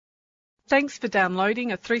Thanks for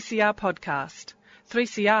downloading a 3CR podcast.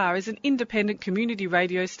 3CR is an independent community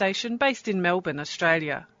radio station based in Melbourne,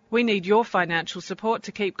 Australia. We need your financial support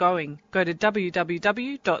to keep going. Go to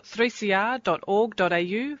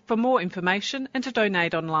www.3cr.org.au for more information and to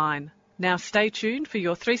donate online. Now stay tuned for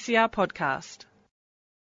your 3CR podcast.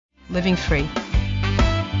 Living Free.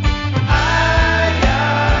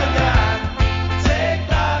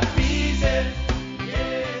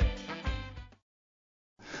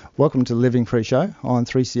 Welcome to the Living Free Show on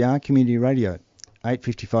 3CR Community Radio,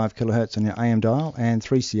 855 kHz on your AM dial and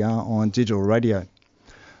 3CR on digital radio.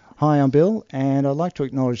 Hi, I'm Bill, and I'd like to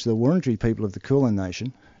acknowledge the Wurundjeri people of the Kulin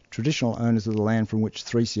Nation, traditional owners of the land from which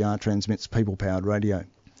 3CR transmits people-powered radio.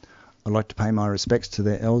 I'd like to pay my respects to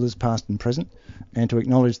their elders, past and present, and to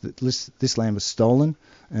acknowledge that this land was stolen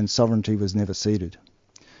and sovereignty was never ceded.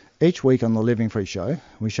 Each week on the Living Free Show,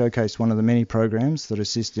 we showcase one of the many programs that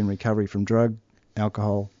assist in recovery from drug,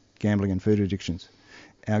 alcohol, gambling and food addictions.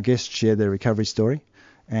 Our guests share their recovery story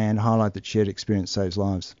and highlight that shared experience saves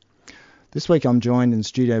lives. This week I'm joined in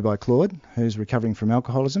studio by Claude, who's recovering from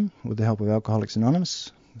alcoholism with the help of Alcoholics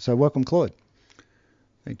Anonymous. So welcome, Claude.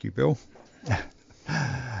 Thank you, Bill.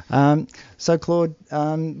 So Claude,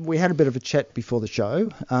 we had a bit of a chat before the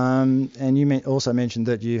show, and you also mentioned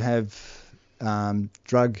that you have had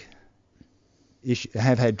drug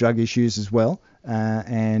issues as well.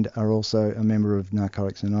 And are also a member of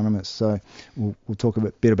Narcotics Anonymous. So we'll talk a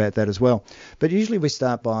bit about that as well. But usually we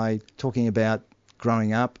start by talking about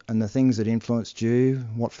growing up and the things that influenced you,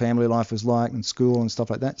 what family life was like and school and stuff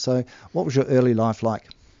like that. So what was your early life like?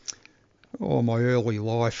 Oh, my early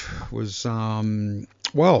life was, a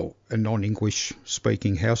non-English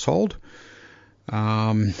speaking household,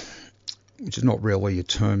 which is not really a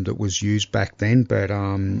term that was used back then, but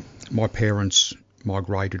my parents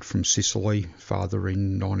migrated from Sicily, father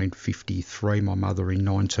in 1953, my mother in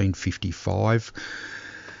 1955.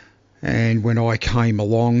 And when I came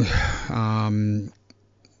along,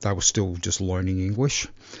 they were still just learning English.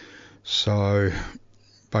 So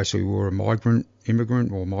basically we were a migrant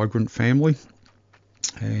family.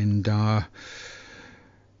 And I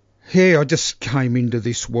just came into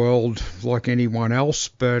this world like anyone else,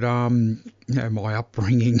 but my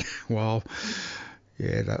upbringing,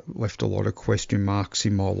 that left a lot of question marks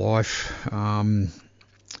in my life. I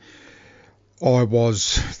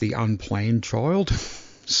was the unplanned child.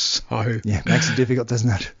 So yeah, makes it difficult, doesn't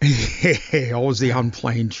it? Yeah, I was the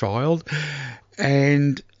unplanned child.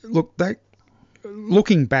 And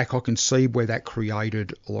looking back, I can see where that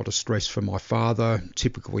created a lot of stress for my father.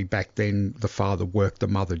 Typically back then, the father worked, the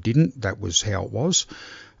mother didn't. That was how it was.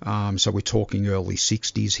 So we're talking early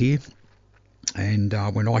 60s here. And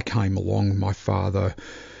when I came along, my father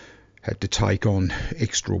had to take on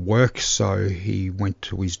extra work, so he went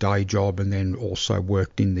to his day job and then also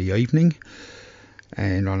worked in the evening.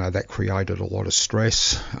 And I know that created a lot of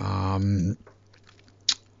stress.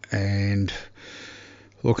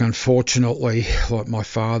 Unfortunately, like my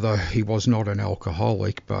father, he was not an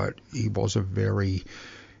alcoholic, but he was a very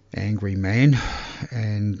angry man.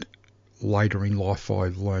 And later in life, I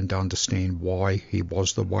learned to understand why he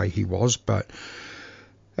was the way he was. But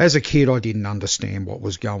as a kid, I didn't understand what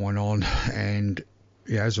was going on. And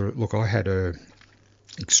I had a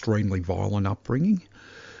extremely violent upbringing.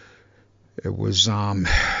 It was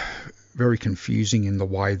very confusing in the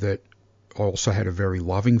way that I also had a very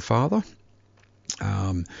loving father.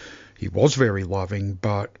 He was very loving,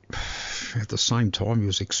 but at the same time, he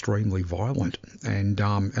was extremely violent. And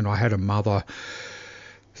I had a mother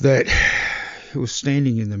that was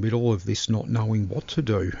standing in the middle of this, not knowing what to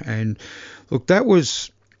do. And look, that was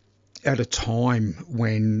at a time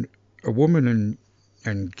when a woman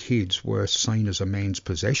and kids were seen as a man's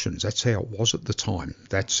possessions. That's how it was at the time.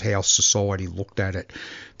 That's how society looked at it.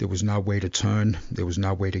 There was nowhere to turn. There was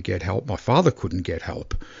nowhere to get help. My father couldn't get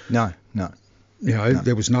help. No.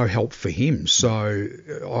 There was no help for him. So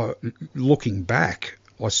looking back,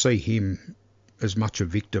 I see him as much a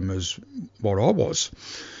victim as what I was,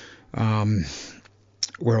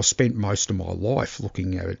 where I spent most of my life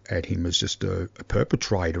looking at him as just a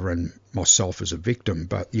perpetrator and myself as a victim.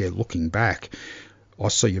 But looking back, I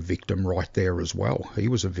see a victim right there as well. He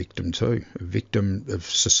was a victim too, a victim of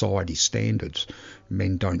society standards.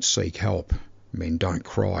 Men don't seek help. Men don't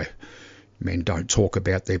cry. Men don't talk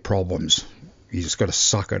about their problems. You just got to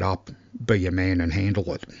suck it up, be a man and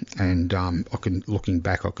handle it. And looking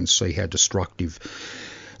back, I can see how destructive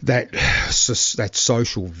that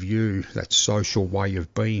social view, that social way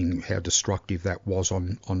of being, how destructive that was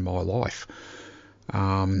on my life.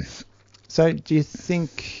 So do you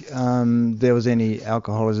think there was any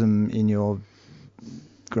alcoholism in your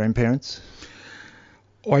grandparents?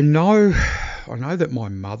 I know that my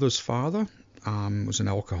mother's father was an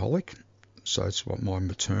alcoholic, so it's what my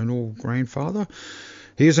maternal grandfather.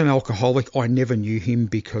 He is an alcoholic. I never knew him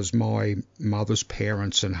because my mother's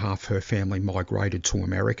parents and half her family migrated to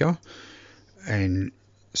America, and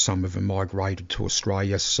some of them migrated to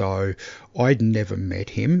Australia, so I'd never met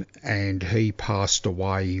him, and he passed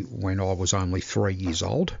away when I was only 3 years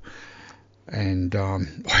old. And I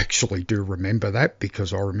actually do remember that,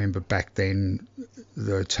 because I remember back then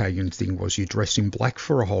the Italian thing was you dress in black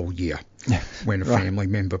for a whole year when a family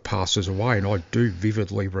member passes away, and I do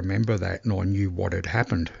vividly remember that, and I knew what had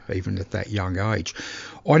happened even at that young age.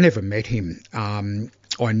 I never met him.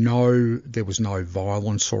 I know there was no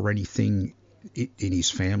violence or anything in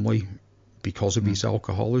his family because of his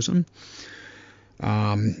alcoholism.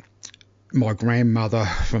 My grandmother,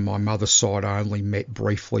 from my mother's side, I only met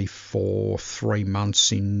briefly for 3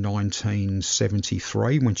 months in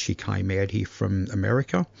 1973 when she came out here from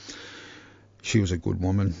America. She was a good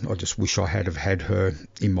woman. I just wish I had have had her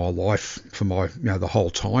in my life for the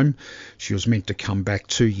whole time. She was meant to come back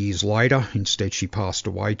 2 years later. Instead, she passed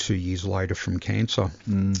away 2 years later from cancer.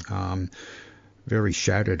 Very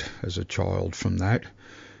shattered as a child from that.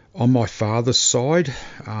 On my father's side,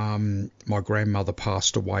 my grandmother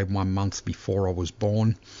passed away 1 month before I was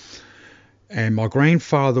born. And my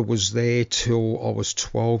grandfather was there till I was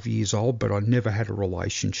 12 years old, but I never had a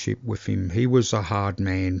relationship with him. He was a hard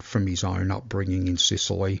man from his own upbringing in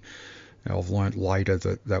Sicily. I've learnt later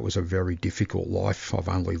that was a very difficult life. I've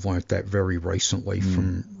only learnt that very recently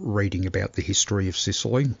from reading about the history of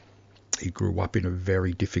Sicily. He grew up in a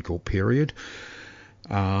very difficult period.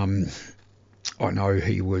 I know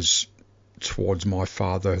he was towards my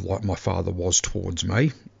father like my father was towards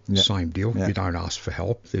me. Yep. Same deal. Yep. You don't ask for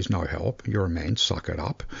help. There's no help. You're a man. Suck it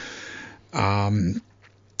up. And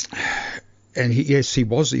he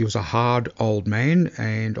was a hard old man,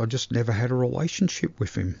 and I just never had a relationship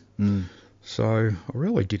with him. So I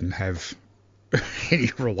really didn't have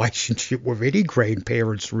any relationship with any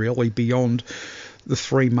grandparents really beyond the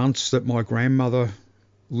 3 months that my grandmother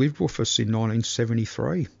lived with us in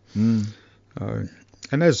 1973.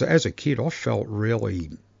 And as a kid, I felt really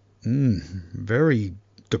very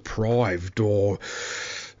deprived, or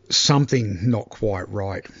something not quite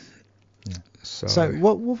right. Yeah. So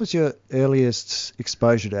what was your earliest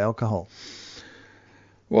exposure to alcohol?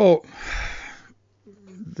 Well,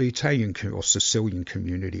 the Italian or Sicilian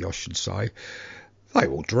community, I should say, they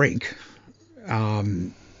will drink.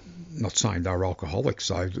 Not saying they were alcoholics,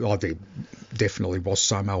 so there definitely was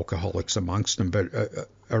some alcoholics amongst them, but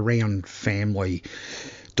around family,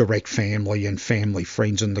 direct family and family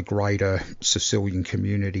friends in the greater Sicilian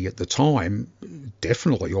community at the time,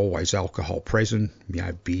 definitely always alcohol present.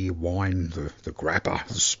 Beer, wine, the grappa,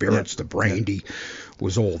 the spirits, the brandy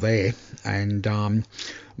was all there. And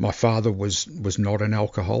my father was not an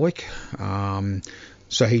alcoholic,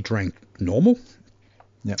 so he drank normal.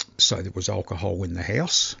 So there was alcohol in the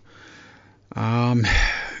house.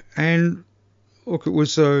 And look, it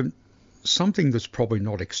was something that's probably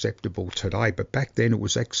not acceptable today, but back then it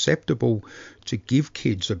was acceptable to give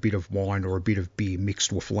kids a bit of wine or a bit of beer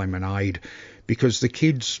mixed with lemonade, because the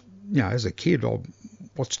kids, as a kid,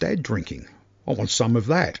 what's Dad drinking? I want some of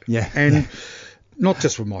that. And not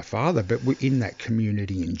just with my father, but in that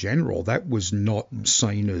community in general, that was not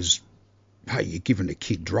seen as, hey, you're giving a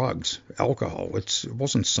kid drugs, alcohol. It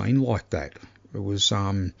wasn't seen like that. It was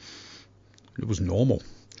normal.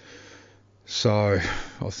 So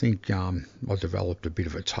I think I developed a bit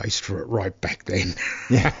of a taste for it right back then.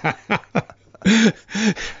 I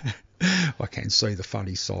can see the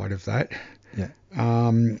funny side of that.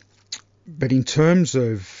 But in terms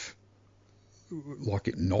of like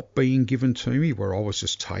it not being given to me, where I was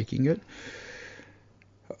just taking it,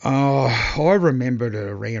 I remembered at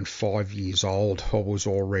around 5 years old, I was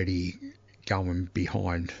already going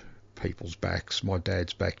behind people's backs, my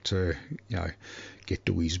dad's back, to get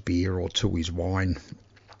to his beer or to his wine.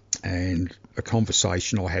 And a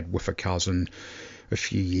conversation I had with a cousin a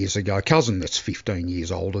few years ago, a cousin that's 15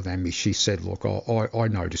 years older than me, she said, look, I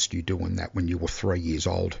noticed you doing that when you were 3 years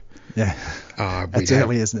old. That's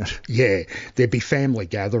early, isn't it? There'd be family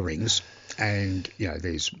gatherings, and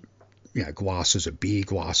there's glasses of beer,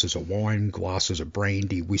 glasses of wine, glasses of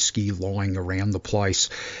brandy, whiskey lying around the place.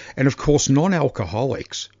 And of course,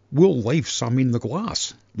 non-alcoholics will leave some in the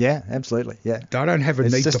glass. Yeah, absolutely. Yeah. They don't have a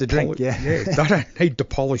need to drink. They don't need to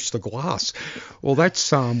polish the glass. Well,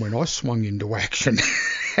 that's when I swung into action.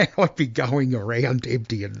 I'd be going around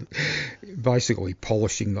empty and basically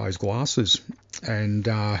polishing those glasses. And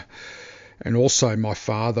also my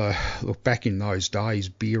father, look, back in those days,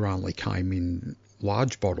 beer only came in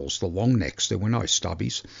large bottles, the long necks. There were no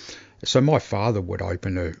stubbies. So my father would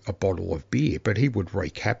open a bottle of beer, but he would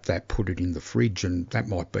recap that, put it in the fridge, and that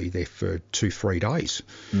might be there for 2-3 days.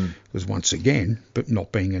 Because once again, but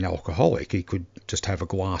not being an alcoholic, he could just have a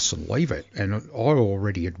glass and leave it. And I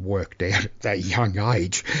already had worked out at that young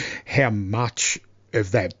age how much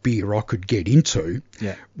of that beer I could get into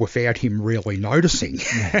without him really noticing.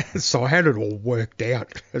 So I had it all worked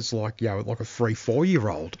out as like, like a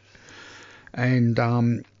 3-4-year-old.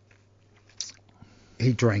 And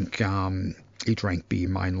he drank beer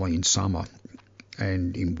mainly in summer,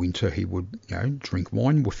 and in winter he would drink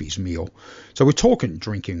wine with his meal. So we're talking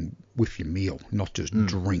drinking with your meal, not just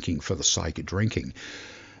drinking for the sake of drinking.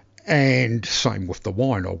 And same with the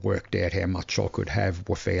wine. I worked out how much I could have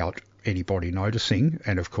without anybody noticing.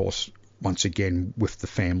 And of course, once again, with the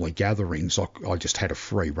family gatherings, I just had a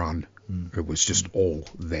free run. It was just all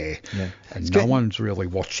there. And no one's really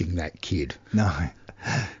watching that kid. No.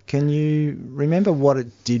 Can you remember what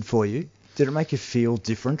it did for you? Did it make you feel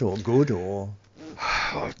different or good or?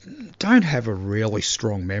 I don't have a really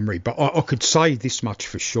strong memory, but I could say this much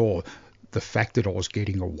for sure. The fact that I was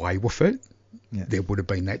getting away with it, there would have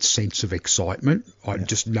been that sense of excitement.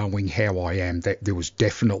 Just knowing how I am, that there was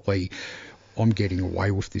definitely, I'm getting away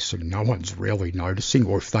with this and no one's really noticing,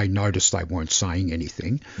 or if they noticed, they weren't saying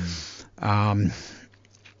anything.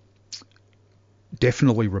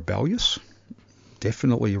 Definitely rebellious.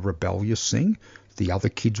 Definitely a rebellious thing. The other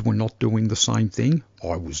kids were not doing the same thing.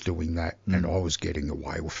 I was doing that, and I was getting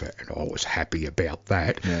away with it, and I was happy about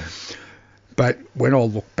that. But when I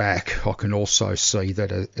look back, I can also see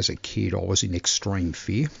that as a kid, I was in extreme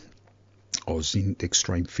fear. I was in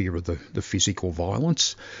extreme fear of the physical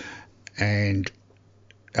violence, and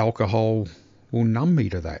alcohol will numb me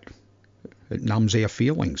to that. It numbs our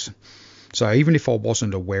feelings. So even if I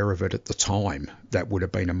wasn't aware of it at the time, that would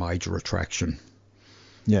have been a major attraction.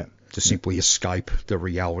 To simply escape the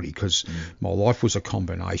reality, because my life was a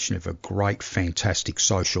combination of a great, fantastic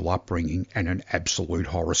social upbringing and an absolute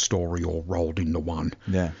horror story all rolled into one.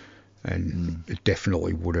 And it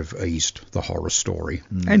definitely would have eased the horror story.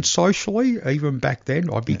 And socially, even back then,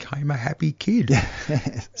 I became a happy kid.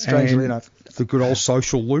 Strangely enough. The good old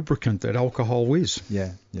social lubricant that alcohol is.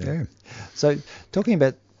 So talking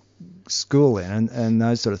about school then and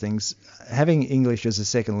those sort of things, having English as a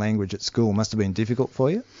second language at school must have been difficult for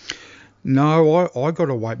you? No, I got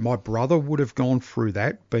away. My brother would have gone through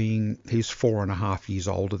that, being he's 4.5 years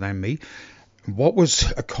older than me. What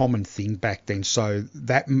was a common thing back then? So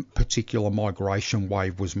that particular migration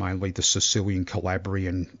wave was mainly the Sicilian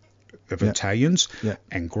Calabrian of Italians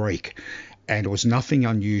and Greek. And it was nothing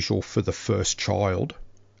unusual for the first child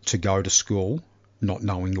to go to school not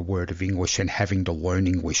knowing a word of English and having to learn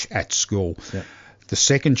English at school. The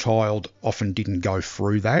second child often didn't go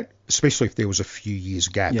through that, especially if there was a few years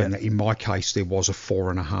gap. And in my case, there was a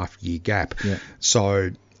 4.5-year gap.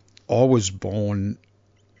 So I was born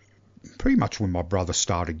pretty much when my brother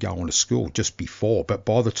started going to school, just before. But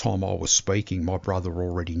by the time I was speaking, my brother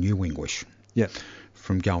already knew English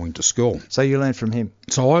from going to school. So you learned from him?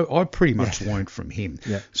 So I pretty much learned from him.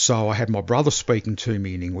 So I had my brother speaking to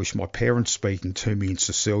me in English, my parents speaking to me in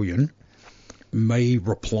Sicilian. Me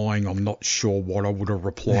replying, I'm not sure what I would have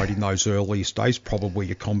replied in those earliest days, probably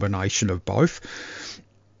a combination of both.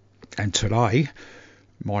 And today,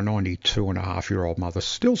 my 92.5-year-old mother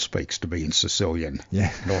still speaks to me in Sicilian.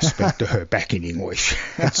 And I speak to her back in English.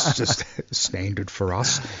 It's just standard for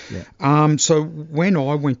us. So when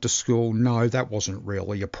I went to school, no, that wasn't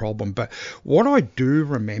really a problem. But what I do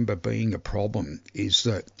remember being a problem is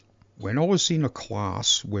that when I was in a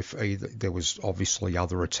class with there was obviously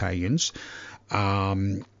other Italians,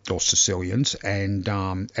 or Sicilians, and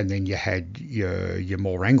then you had your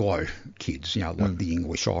more Anglo kids, like the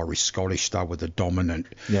English, Irish, Scottish. They were the dominant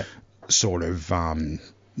sort of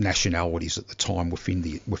nationalities at the time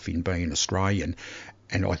within being Australian,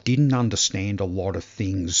 and I didn't understand a lot of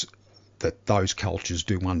things that those cultures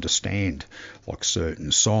do understand, like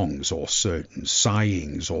certain songs or certain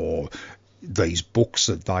sayings or these books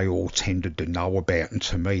that they all tended to know about, and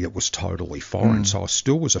to me it was totally foreign. So I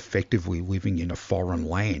still was effectively living in a foreign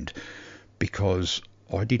land because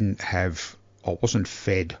I wasn't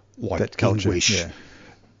fed like that culture, English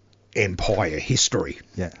empire history.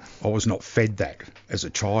 I was not fed that as a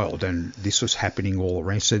child, and this was happening all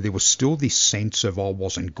around. So there was still this sense of I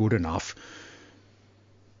wasn't good enough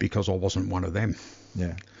because I wasn't one of them.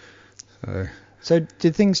 So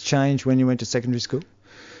did things change when you went to secondary school?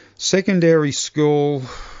 Secondary school,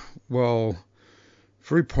 well,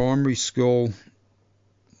 through primary school,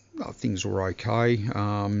 things were okay.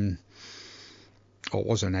 I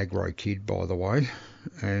was an aggro kid, by the way,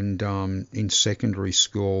 and in secondary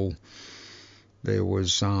school there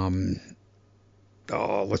was,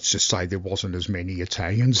 let's just say there wasn't as many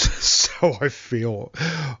Italians, so I felt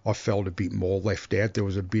a bit more left out. There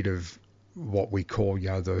was a bit of what we call,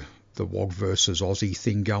 the Wog versus Aussie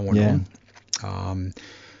thing going on.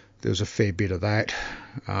 There was a fair bit of that.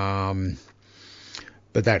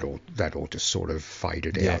 But that all just sort of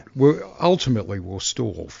faded out. Ultimately, we were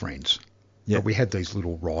still all friends. Yeah. But we had these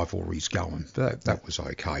little rivalries going. That was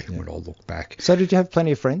okay when I look back. So did you have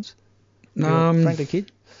plenty of friends? Friendly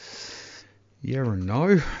kid? Yeah and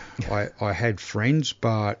no. I had friends,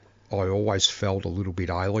 but I always felt a little bit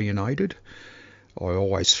alienated. I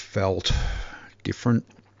always felt different.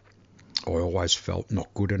 I always felt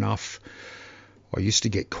not good enough. I used to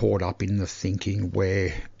get caught up in the thinking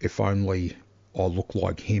where if only I looked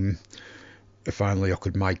like him, if only I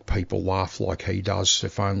could make people laugh like he does,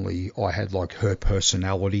 if only I had like her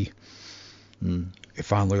personality,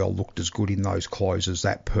 if only I looked as good in those clothes as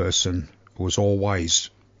that person. I was always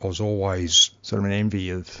sort of an envy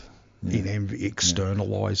of...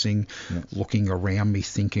 externalizing, looking around me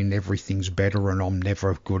thinking everything's better and I'm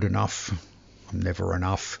never good enough. I'm never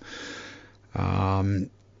enough. And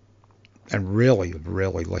really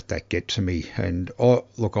let that get to me. And I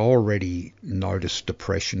already noticed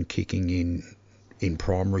depression kicking in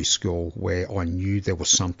primary school, where I knew there was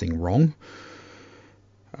something wrong.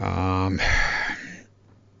 I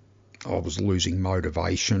was losing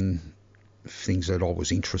motivation, things that I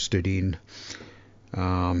was interested in.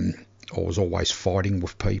 I was always fighting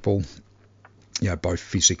with people, both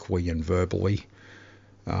physically and verbally.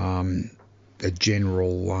 A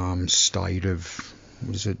general state of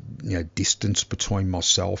distance between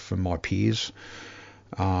myself and my peers.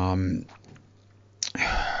 And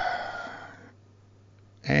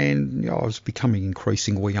I was becoming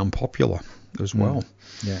increasingly unpopular as well.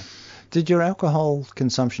 Yeah. Did your alcohol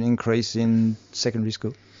consumption increase in secondary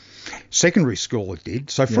school? Secondary school it did.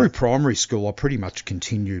 So through primary school I pretty much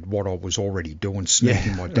continued what I was already doing,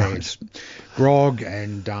 sneaking my dad's grog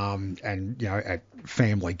and at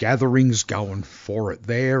family gatherings going for it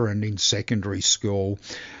there. And in secondary school,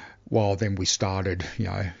 then we started,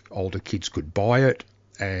 older kids could buy it,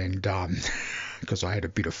 and because I had a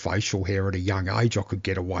bit of facial hair at a young age, I could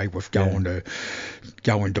get away with going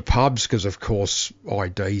to pubs, because of course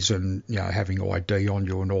IDs and having ID on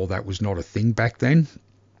you and all that was not a thing back then.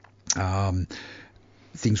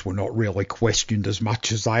 Things were not really questioned as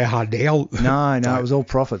much as they are now. No, it was all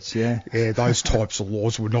profits, Yeah, those types of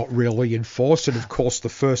laws were not really enforced. And of course, the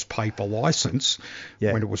first paper license,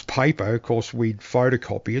 when it was paper, of course, we'd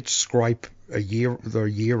photocopy it, scrape the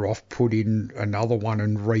year off, put in another one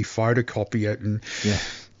and re-photocopy it, and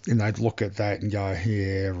they'd look at that and go,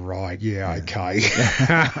 okay.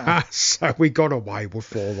 So we got away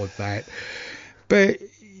with all of that. But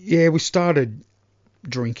we started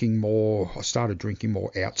drinking more. I started drinking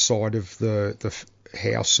more outside of the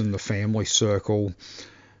house and the family circle.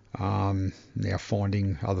 Now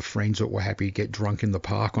finding other friends that were happy to get drunk in the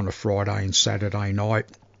park on a Friday and Saturday night.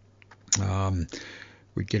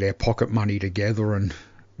 We'd get our pocket money together and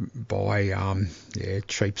buy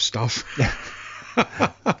cheap stuff.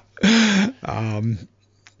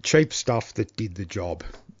 Cheap stuff that did the job.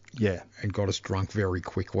 And got us drunk very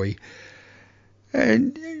quickly.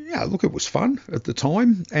 And look, it was fun at the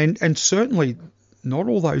time, and certainly not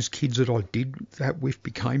all those kids that I did that with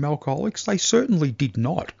became alcoholics. They certainly did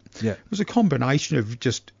not. It was a combination of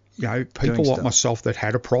just people like myself that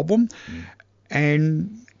had a problem,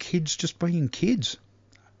 and kids just being kids.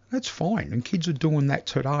 That's fine, and kids are doing that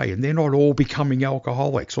today, and they're not all becoming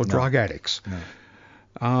alcoholics or drug addicts.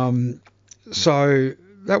 So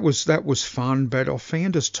that was fun, but I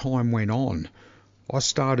found as time went on, I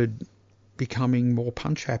started becoming more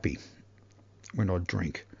punch happy when I'd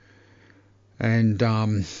drink, and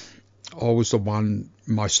I was the one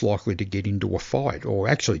most likely to get into a fight, or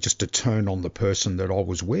actually just to turn on the person that I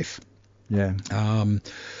was with.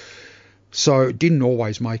 So it didn't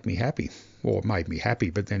always make me happy, or it made me happy,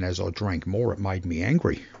 but then as I drank more, it made me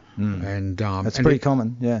angry. And that's pretty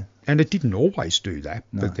common. And it didn't always do that,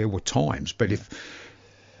 but there were times. But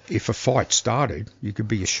if a fight started, you could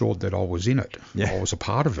be assured that I was in it. I was a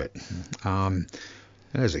part of it. And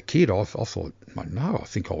as a kid, I thought, I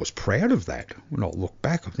think I was proud of that. When I look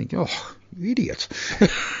back, I think, oh, you idiot.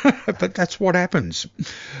 But that's what happens.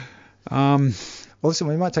 Well, listen,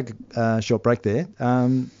 we might take a short break there.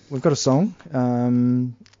 We've got a song.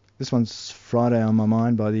 This one's Friday on My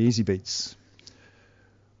Mind by the Easy Beats.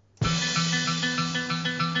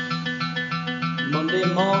 Monday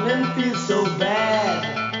morning feels so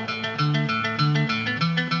bad.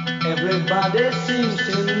 Everybody Friday seems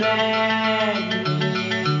to nag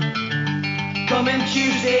me. Coming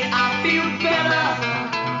Tuesday I feel better.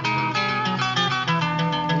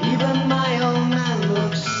 Even my old man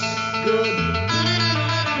looks good.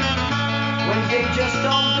 Wednesday just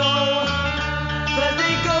don't go.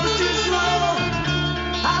 Thursday goes too slow.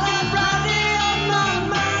 I'll have Friday on my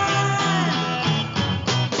mind.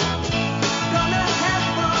 Gonna have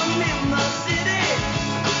fun in the city.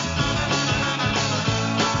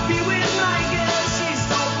 Be with my girl, she's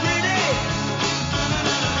so pretty.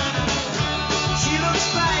 She looks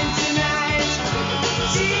fine tonight.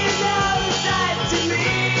 She's all tied to me.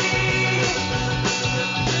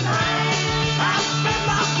 I'll spend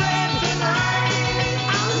my friend.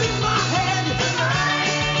 I'll lose my head.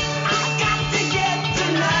 I got to get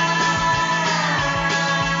tonight.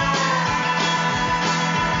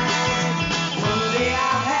 Monday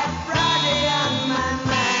I'll have Friday on my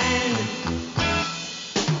mind.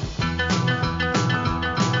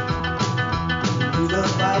 Through the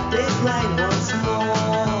 5 days line once more.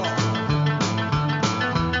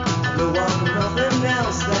 No one, nothing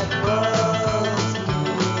else that worries me.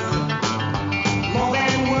 More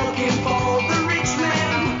than working for the rich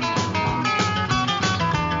man.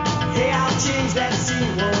 Hey, I'll change that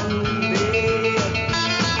scene one day.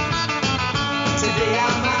 Today I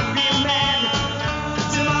might be mad.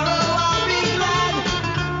 Tomorrow I'll be glad.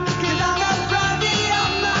 'Cause I've got Friday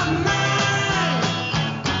on my mind.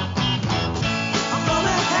 I'm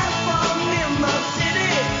gonna have fun in the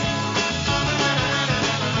city.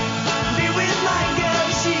 Be with my girl,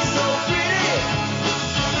 she's so pretty.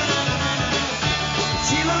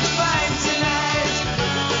 She looks fine tonight.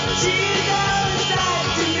 She's all tied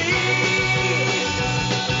to me.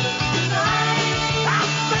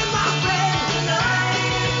 I'll spend my friend.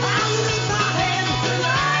 I'll lose my head.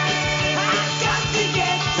 I got to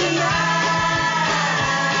get tonight.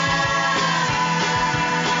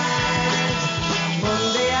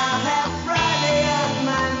 Monday I'll have Friday on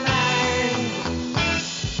my mind.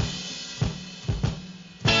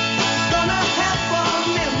 Gonna have fun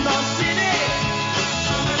in the city.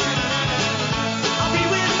 I'll be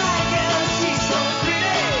with my girl, she's so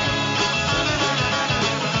pretty.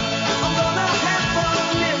 I'm gonna have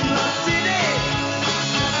fun in the city.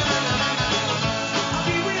 I'll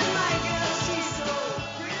be with my girl, she's so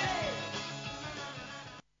pretty.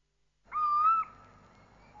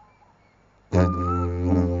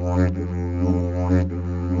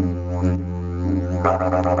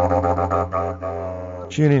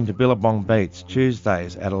 Tune in to Billabong Beats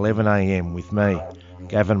Tuesdays at 11 a.m. with me,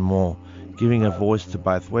 Gavin Moore, giving a voice to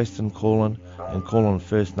both Western Kulin and Kulin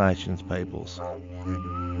First Nations peoples.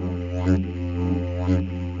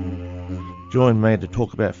 Join me to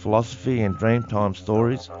talk about philosophy and Dreamtime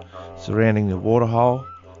stories surrounding the waterhole,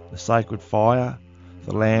 the sacred fire,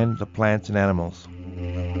 the land, the plants and animals.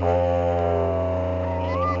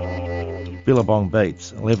 Billabong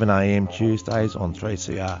Beats, 11 a.m. Tuesdays on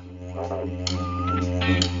 3CR.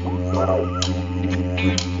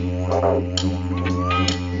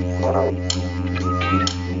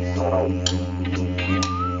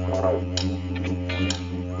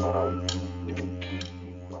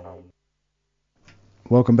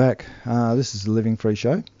 Welcome back. This is the Living Free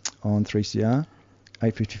Show on 3CR,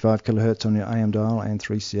 855 kilohertz on your AM dial and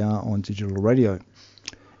 3CR on digital radio.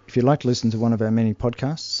 If you'd like to listen to one of our many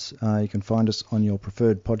podcasts, you can find us on your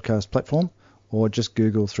preferred podcast platform or just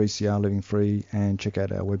Google 3CR Living Free and check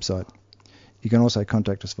out our website. You can also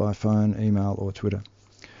contact us via phone, email or Twitter.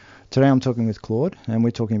 Today I'm talking with Claude and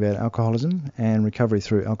we're talking about alcoholism and recovery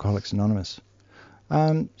through Alcoholics Anonymous.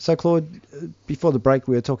 So Claude, before the break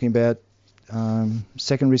we were talking about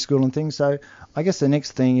secondary school and things, so I guess the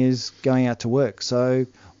next thing is going out to work. So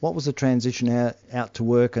what was the transition out to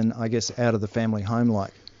work and I guess out of the family home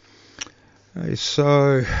like?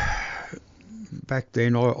 So back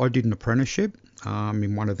then I did an apprenticeship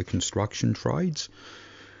in one of the construction trades.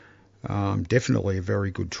 Definitely a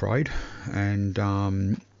very good trade, and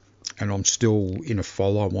I'm still in a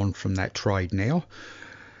follow-on from that trade now.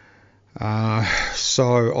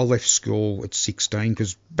 So I left school at 16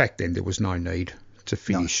 because back then there was no need to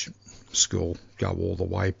finish school, go all the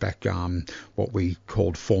way back, what we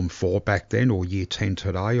called Form 4 back then, or Year 10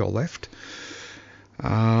 today. I left.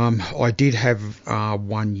 I did have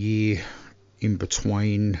 1 year in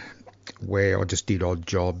between where I just did odd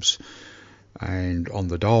jobs and on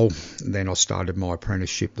the dole. Then I started my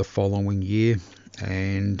apprenticeship the following year,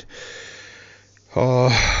 and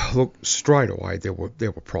look, straight away there were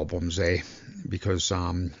problems there because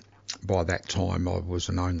by that time I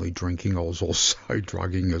wasn't only drinking, I was also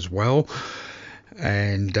drugging as well,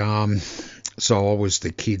 and So I was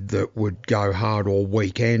the kid that would go hard all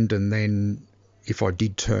weekend, and then if I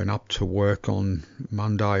did turn up to work on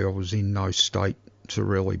Monday, I was in no state to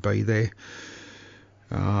really be there.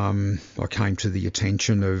 I came to the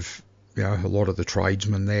attention of a lot of the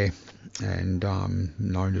tradesmen there, and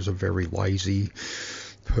known as a very lazy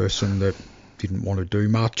person that didn't want to do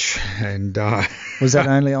much. And Was that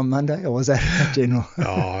only on Monday, or was that general?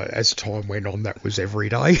 as time went on, that was every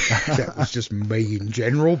day. That was just me in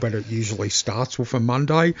general, but it usually starts with a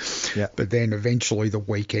Monday. Yeah. But then eventually the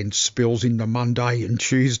weekend spills into Monday and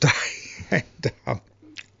Tuesday. And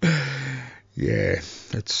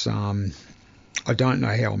it's I don't know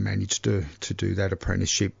how I managed to do that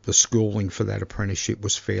apprenticeship. The schooling for that apprenticeship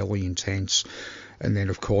was fairly intense. And then,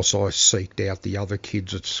 of course, I seeked out the other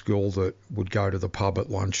kids at school that would go to the pub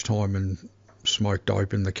at lunchtime and smoke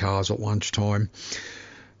dope in the cars at lunchtime.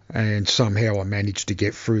 And somehow I managed to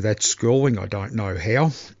get through that schooling. I don't know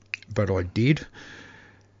how, but I did.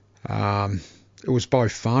 It was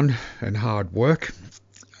both fun and hard work.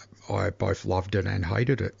 I both loved it and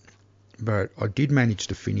hated it. But I did manage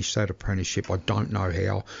to finish that apprenticeship. I don't know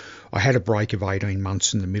how. I had a break of 18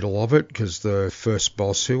 months in the middle of it because the first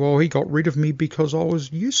boss he got rid of me because I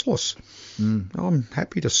was useless. I'm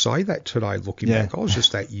happy to say that today, looking back. I was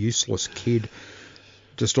just that useless kid,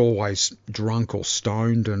 just always drunk or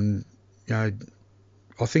stoned, and I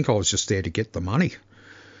think I was just there to get the money.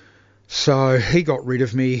 So he got rid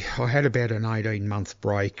of me. I had about an 18-month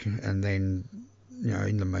break, and then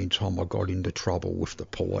in the meantime, I got into trouble with the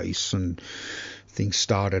police and things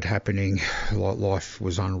started happening. Life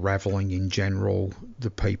was unravelling in general.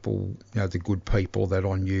 The people, the good people that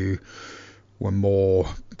I knew were more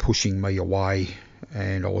pushing me away,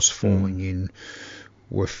 and I was falling in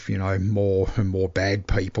with, more and more bad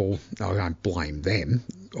people. I don't blame them.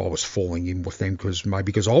 I was falling in with them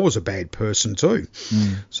because I was a bad person too.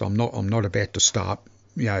 So I'm not about to start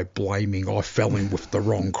blaming I fell in with the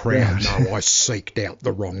wrong crowd. No, I seeked out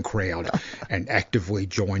the wrong crowd and actively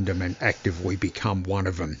joined them and actively become one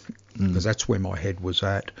of them, because that's where my head was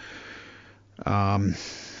at. I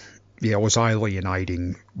was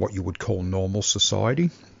alienating what you would call normal society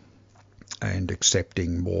and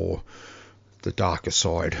accepting more the darker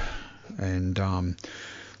side. And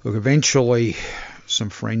look, eventually some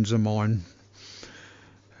friends of mine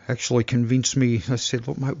actually convinced me. They said,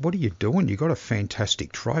 look, mate, what are you doing? You got a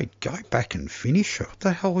fantastic trade. Go back and finish it. What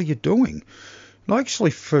the hell are you doing? And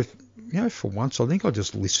actually, for once, I think I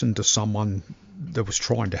just listened to someone that was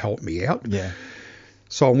trying to help me out. Yeah.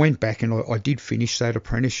 So I went back and I did finish that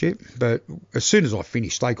apprenticeship. But as soon as I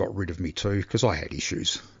finished, they got rid of me too, because I had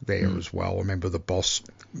issues there as well. I remember the boss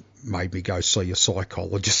made me go see a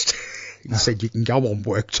psychologist. He said, you can go on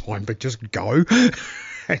work time, but just go.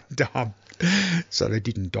 And so they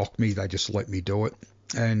didn't dock me, they just let me do it.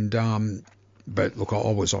 And but look,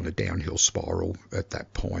 I was on a downhill spiral at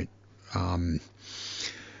that point. To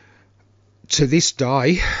this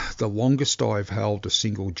day, the longest I've held a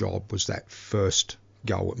single job was that first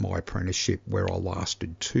go at my apprenticeship, where I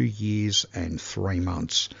lasted 2 years and 3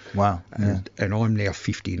 months. Wow. And I'm now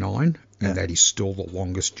 59, and that is still the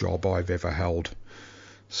longest job I've ever held.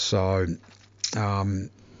 So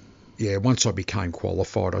once I became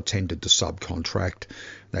qualified, I tended to subcontract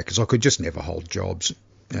that because I could just never hold jobs.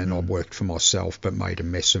 And I worked for myself, but made a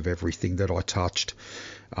mess of everything that I touched.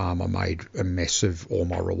 I made a mess of all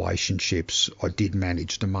my relationships. I did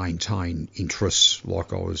manage to maintain interests,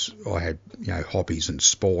 like I had, hobbies and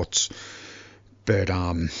sports. But,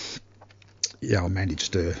 I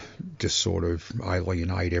managed to just sort of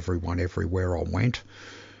alienate everyone everywhere I went.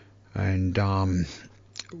 And,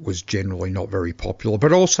 was generally not very popular,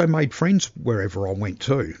 but also made friends wherever I went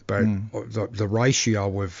to. But the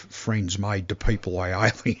ratio of friends made to people I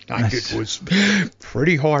alienated was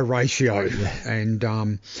pretty high ratio. And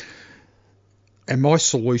my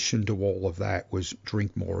solution to all of that was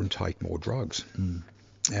drink more and take more drugs. And,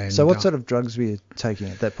 so what sort of drugs were you taking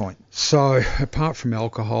at that point? So apart from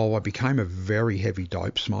alcohol, I became a very heavy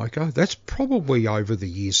dope smoker. That's probably over the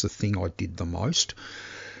years the thing I did the most.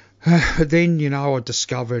 But then, I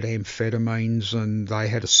discovered amphetamines, and they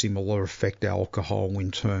had a similar effect to alcohol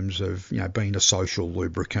in terms of, being a social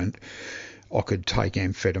lubricant. I could take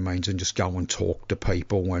amphetamines and just go and talk to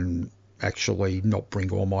people and actually not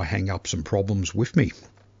bring all my hang-ups and problems with me.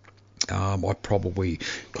 I probably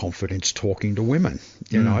confidence talking to women,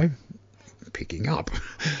 picking up.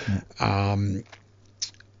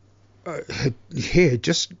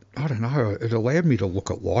 Just, I don't know, it allowed me to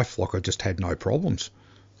look at life like I just had no problems.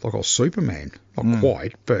 Like I was Superman. Not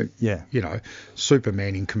quite, but,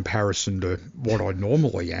 Superman in comparison to what I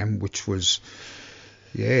normally am, which was,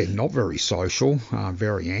 Yeah, not very social,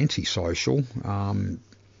 very antisocial.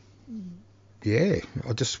 Yeah,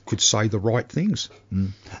 I just could say the right things.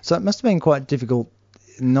 So it must have been quite difficult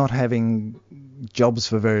not having jobs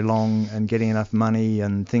for very long and getting enough money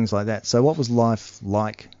and things like that. So what was life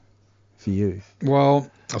like for you?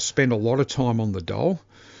 Well, I spent a lot of time on the dole,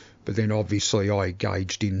 but then obviously I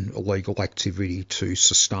engaged in illegal activity to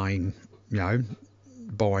sustain,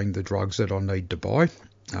 buying the drugs that I need to buy.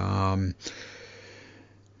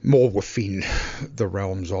 More within the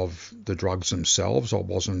realms of the drugs themselves.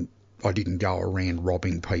 I didn't go around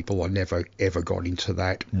robbing people. I never ever got into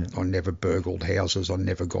that. Yeah. I never burgled houses. I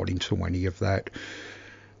never got into any of that.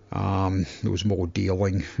 It was more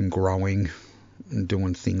dealing and growing and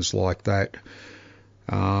doing things like that.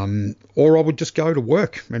 Or I would just go to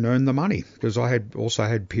work and earn the money, because I had also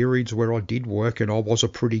had periods where I did work and I was a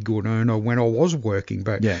pretty good earner when I was working.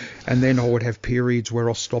 And then I would have periods where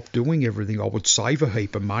I stopped doing everything. I would save a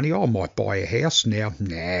heap of money. I might buy a house now.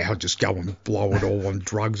 I'll just go and blow it all on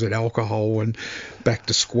drugs and alcohol and back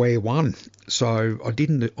to square one. So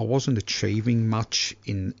I wasn't achieving much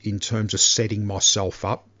in terms of setting myself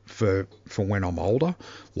up for when I'm older,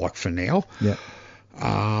 like for now. Yeah.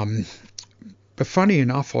 But funny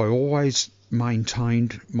enough, I always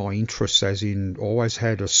maintained my interests, as in always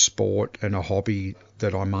had a sport and a hobby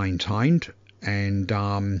that I maintained, and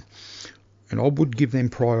I would give them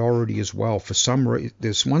priority as well. For some reason,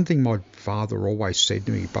 there's one thing my father always said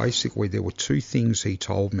to me. Basically, there were two things he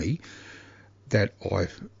told me that I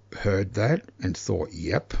heard that and thought,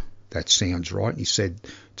 yep, that sounds right. And he said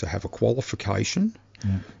to have a qualification.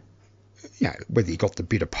 Yeah. Whether you got the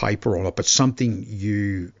bit of paper or not, but something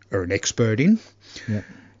you are an expert in, Yeah.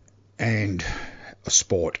 and a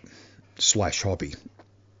sport/hobby.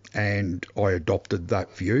 And I adopted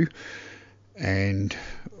that view, and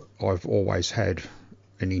I've always had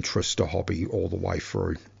an interest, a hobby all the way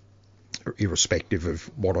through, irrespective of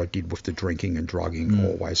what I did with the drinking and drugging.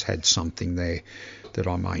 Always had something there that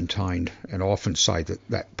I maintained, and I often say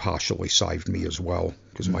that partially saved me as well,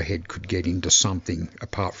 because my head could get into something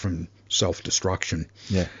apart from self-destruction.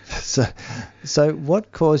 Yeah. So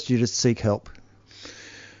what caused you to seek help?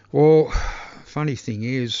 Well, funny thing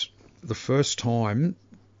is, the first time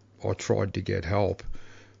I tried to get help,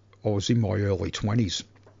 I was in my early 20s.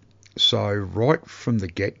 So right from the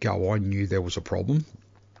get-go, I knew there was a problem.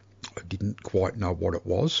 I didn't quite know what it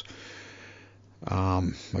was.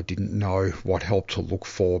 I didn't know what help to look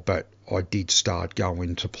for, but I did start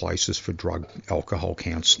going to places for drug, alcohol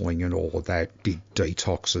counselling and all of that, did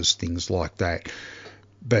detoxes, things like that.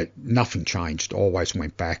 But nothing changed. I always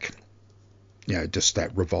went back, just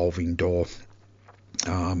that revolving door.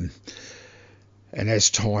 And as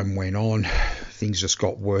time went on, things just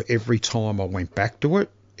got worse. Every time I went back to it,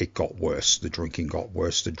 it got worse. The drinking got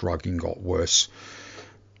worse. The drugging got worse.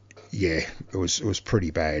 Yeah, it was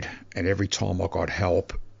pretty bad. And every time I got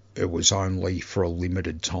help, it was only for a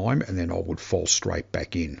limited time, and then I would fall straight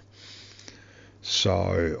back in.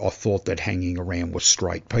 So I thought that hanging around with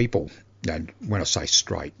straight people, and when I say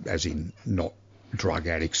straight, as in not drug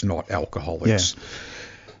addicts, not alcoholics,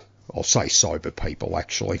 I'll say sober people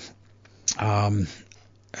actually. I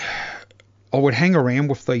would hang around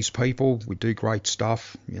with these people, we'd do great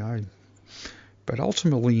stuff, but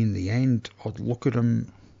ultimately in the end, I'd look at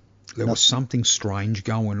them. There was something strange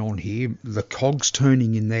going on here. The cogs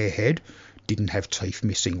turning in their head didn't have teeth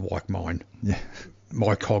missing like mine. Yeah.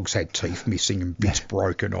 My cogs had teeth missing and bits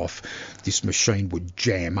broken off. This machine would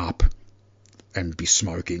jam up and be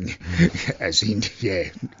smoking, as in,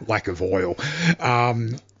 lack of oil.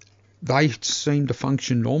 They seemed to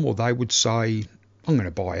function normal. They would say, I'm going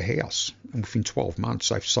to buy a house. And within 12 months,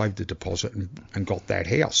 they've saved the deposit and got that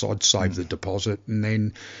house. I'd save the deposit and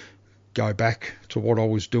then go back to what I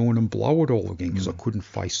was doing and blow it all again, because I couldn't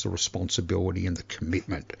face the responsibility and the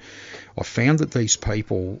commitment. I found that these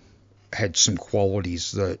people had some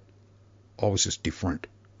qualities that I was just different,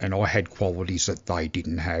 and I had qualities that they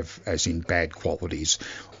didn't have, as in bad qualities,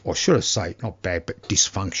 or should I say not bad but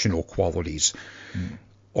dysfunctional qualities.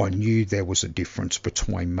 I knew there was a difference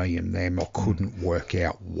between me and them. I couldn't work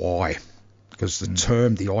out why, because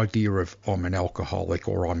the idea of I'm an alcoholic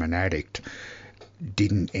or I'm an addict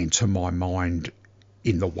didn't enter my mind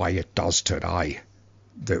in the way it does today,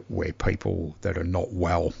 that we're people that are not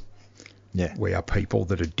well. Yeah. We are people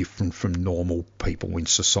that are different from normal people in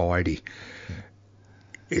society.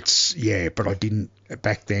 It's, but I didn't,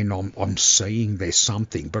 back then I'm seeing there's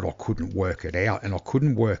something, but I couldn't work it out, and I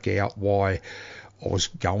couldn't work out why I was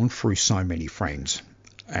going through so many friends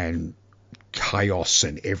and chaos,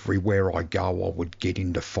 and everywhere I go I would get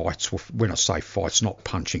into fights with, when I say fights, not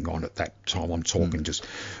punching on at that time, I'm talking just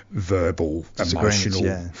verbal,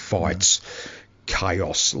 emotional fights,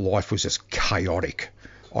 chaos. Life was just chaotic.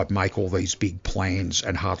 I'd make all these big plans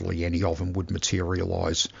and hardly any of them would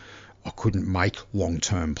materialise. I couldn't make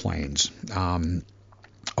long-term plans.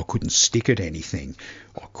 I couldn't stick at anything.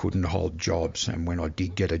 I couldn't hold jobs, and when I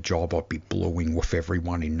did get a job, I'd be bluing with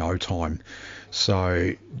everyone in no time.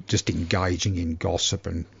 So just engaging in gossip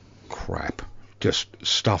and crap, just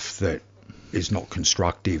stuff that is not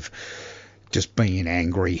constructive, just being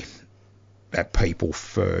angry at people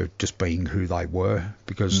for just being who they were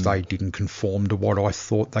because they didn't conform to what I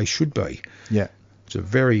thought they should be. Yeah.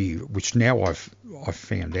 It's which now I've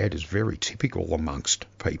found out is very typical amongst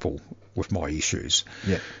people with my issues.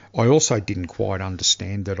 Yeah. I also didn't quite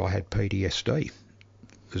understand that I had PTSD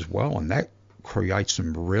as well, and that creates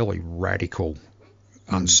some really radical,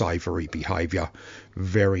 unsavoury behaviour,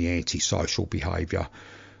 very antisocial behaviour.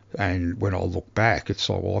 And when I look back, it's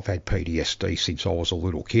like, well, I've had PTSD since I was a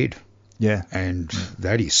little kid. Yeah. And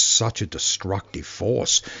that is such a destructive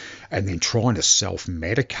force. And then trying to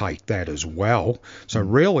self-medicate that as well. So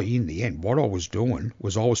really, in the end, what I was doing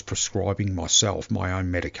was I was prescribing myself my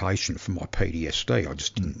own medication for my PTSD. I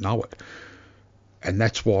just didn't know it. And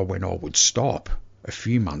that's why when I would stop a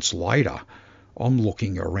few months later, I'm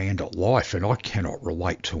looking around at life and I cannot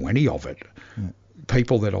relate to any of it.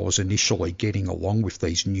 People that I was initially getting along with,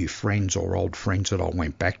 these new friends or old friends that I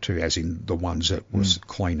went back to, as in the ones that was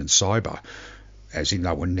clean and sober, as in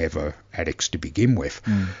they were never addicts to begin with.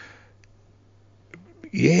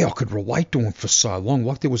 Yeah, I could relate to them for so long.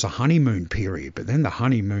 Like there was a honeymoon period, but then the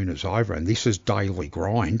honeymoon is over and this is daily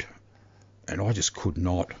grind. And I just couldn't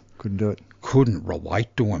do it. Couldn't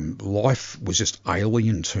relate to him. Life was just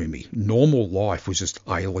alien to me. Normal life was just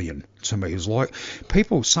alien to me. It was like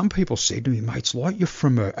some people said to me, mate, it's like you're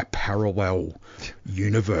from a parallel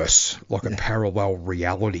universe, like a parallel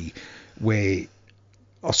reality where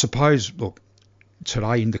I suppose, look,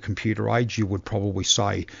 today in the computer age, you would probably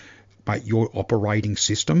say, mate, your operating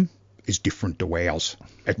system is different to ours.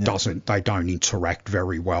 They don't interact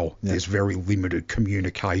very well. There's very limited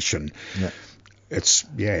communication.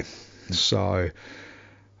 So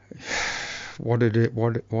what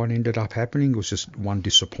ended up happening was just one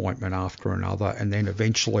disappointment after another, and then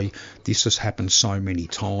eventually this has happened so many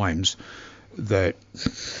times that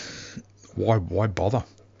why bother?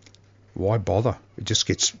 Why bother? It just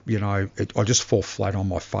gets, I just fall flat on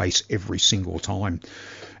my face every single time.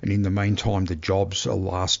 And in the meantime, the jobs are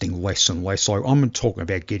lasting less and less. So I'm talking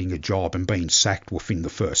about getting a job and being sacked within the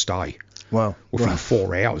first day. Wow. Within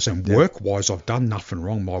 4 hours. And work-wise, I've done nothing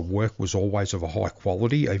wrong. My work was always of a high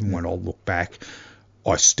quality. Even when I look back,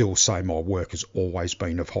 I still say my work has always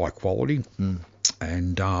been of high quality.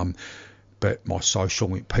 And but my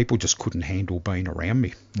people just couldn't handle being around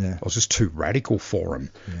me. I was just too radical for them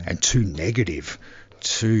and too negative,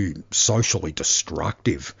 too socially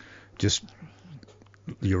destructive. Just,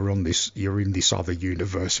 you're in this other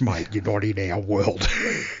universe, mate. You're not in our world.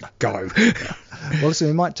 Go. Well, listen,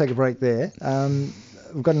 we might take a break there.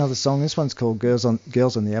 We've got another song. This one's called Girls on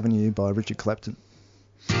the Avenue by Richard Clapton.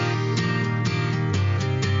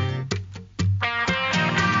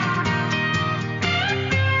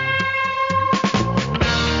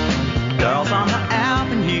 Girls on the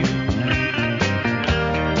avenue,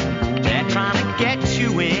 they're trying to get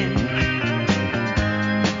you in,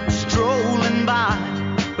 strolling by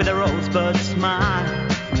with a rosebud smile.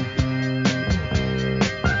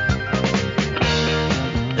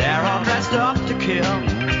 They're all dressed up to kill,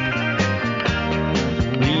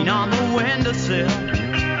 lean on the windowsill,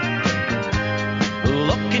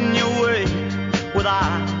 looking your way with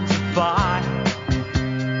eyes of fire.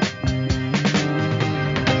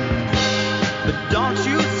 But don't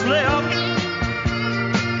you slip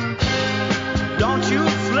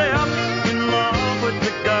in love with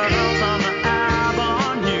the girls on the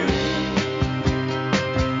avenue.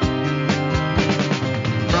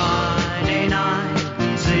 Friday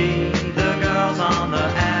night, see the girls on the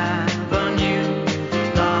avenue.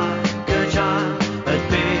 Like a child at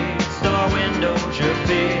big store windows, you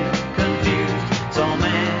feel confused. So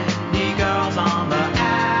many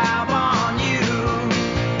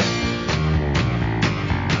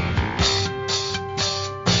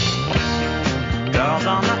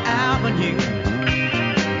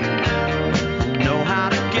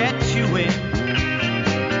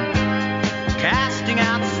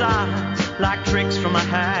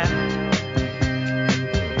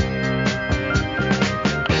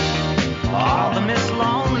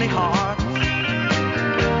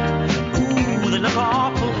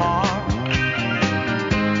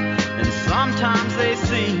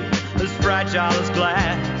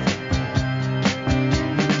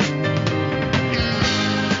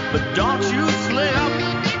you slip.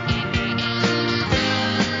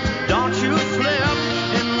 Don't you slip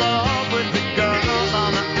in love with the girls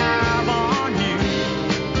on the Avenue.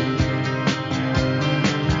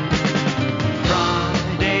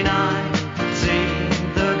 Friday night, see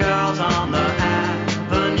the girls on the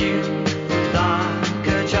Avenue. Like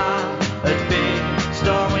a child at big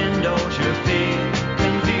store windows, you feel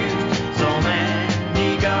confused. So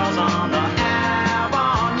many girls on the Avenue.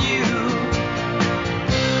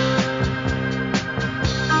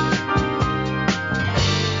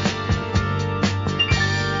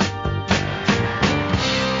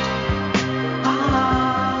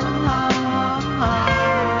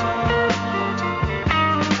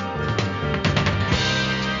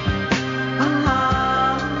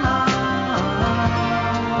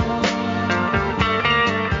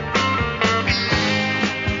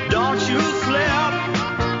 Don't you slip.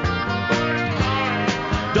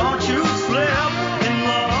 Don't you slip in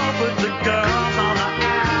love with the girls on the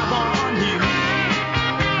Avenue.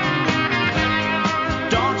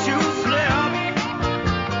 Don't you slip.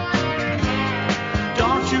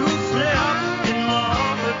 Don't you slip in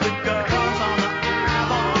love with the girls on the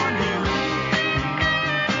Avenue.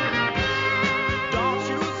 Don't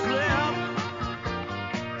you slip.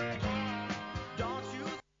 Don't you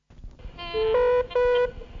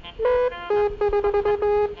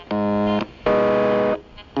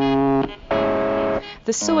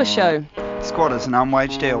The Sewer Show, Squatters and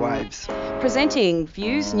unwaged airwaves. presenting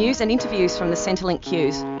views, news and interviews from the Centrelink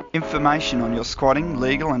queues. Information on your squatting,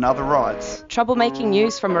 legal and other rights. Troublemaking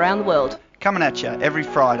news from around the world. Coming at you every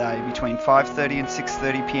Friday between 5:30 and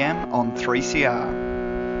 6:30 p.m. on 3CR.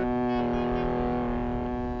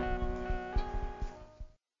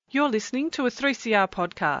 You're listening to a 3CR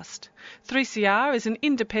podcast. 3CR is an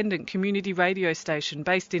independent community radio station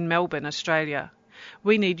based in Melbourne, Australia.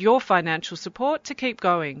 We need your financial support to keep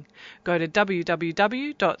going. Go to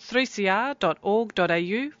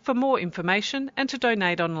www.3cr.org.au for more information and to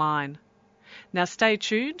donate online. Now stay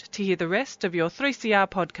tuned to hear the rest of your 3CR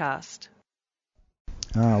podcast.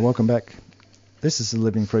 Welcome back. This is the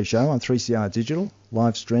Living Free Show on 3CR Digital,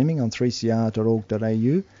 live streaming on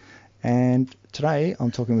 3cr.org.au. And today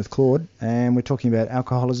I'm talking with Claude, and we're talking about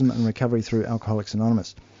alcoholism and recovery through Alcoholics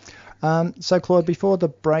Anonymous. So Claude, before the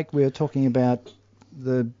break we were talking about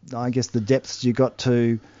the depths you got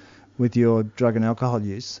to with your drug and alcohol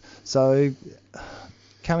use. So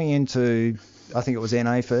coming into, I think it was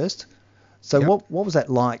NA first. So Yep. what was that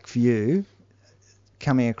like for you,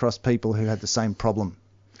 coming across people who had the same problem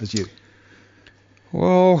as you?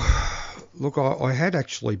 Well, look, I had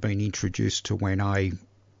actually been introduced to NA,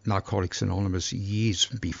 Narcotics Anonymous, years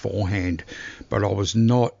beforehand, but I was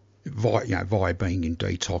not via being in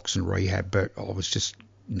detox and rehab, but I was just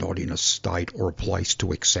not in a state or a place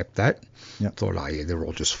to accept that. Yep. Thought, oh yeah, they're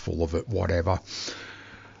all just full of it, whatever. I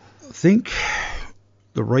think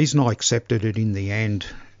the reason I accepted it in the end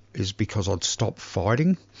is because I'd stopped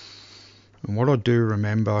fighting. And what I do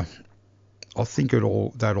remember, I think that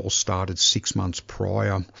all started 6 months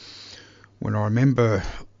prior, when I remember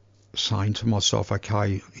saying to myself,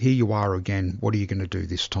 okay, here you are again. What are you going to do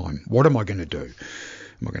this time? What am I going to do?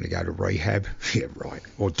 Am I going to go to rehab? Yeah, right.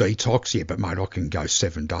 Or detox? Yeah, but mate, I can go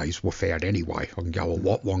 7 days without anyway. I can go a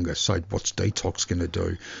lot longer. So what's detox going to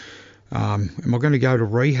do? Am I going to go to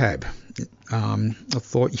rehab? I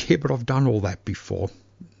thought, yeah, but I've done all that before.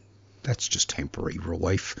 That's just temporary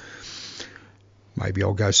relief. Maybe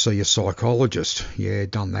I'll go see a psychologist. Yeah,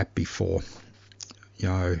 done that before. You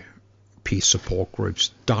know, peer support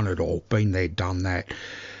groups, done it all, been there, done that.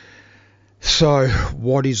 So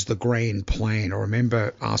what is the grand plan? I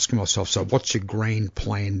remember asking myself, so what's your grand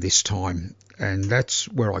plan this time? And that's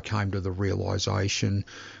where I came to the realisation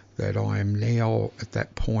that I am now, at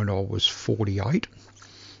that point I was 48,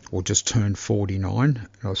 or just turned 49.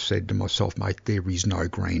 And I said to myself, mate, there is no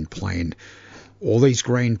grand plan. All these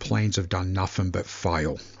grand plans have done nothing but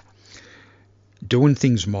fail. Doing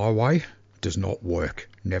things my way does not work,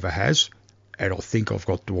 never has. And I think I've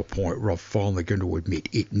got to a point where I'm finally going to admit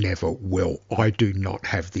it never will. I do not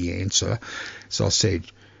have the answer. So I said,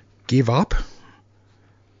 give up,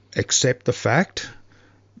 accept the fact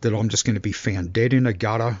that I'm just going to be found dead in a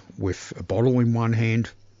gutter with a bottle in one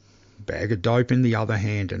hand, a bag of dope in the other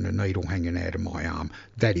hand, and a needle hanging out of my arm.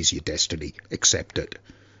 That is your destiny. Accept it.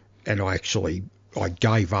 And I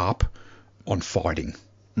gave up on fighting.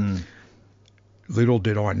 Little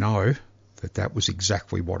did I know that was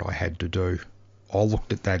exactly what I had to do. I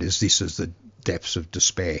looked at that as this is the depths of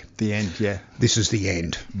despair. The end, yeah. This is the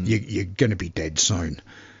end. You're going to be dead soon.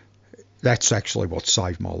 That's actually what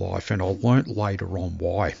saved my life, and I learnt later on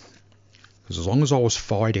why. Because as long as I was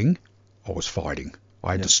fighting,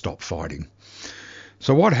 I had to stop fighting.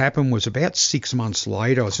 So what happened was about 6 months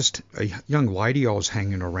later, I was just a young lady I was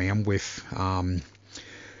hanging around with.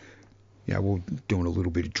 We were doing a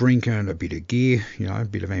little bit of drinking, a bit of gear, a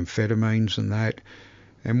bit of amphetamines and that.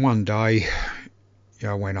 And one day,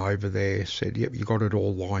 I went over there, said, "Yep, you got it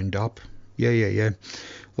all lined up." Yeah.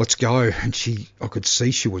 Let's go. And I could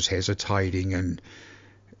see she was hesitating, and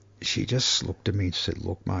she just looked at me and said,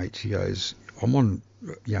 "Look, mate," she goes, "I'm on,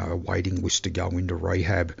 a waiting list to go into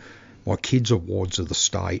rehab. My kids are wards of the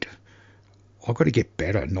state. I've got to get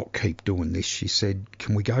better, not keep doing this." She said,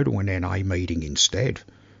 "Can we go to an NA meeting instead?"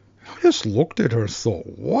 I just looked at her and thought,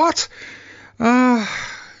 what? Yeah,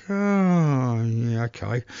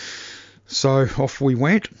 okay. So off we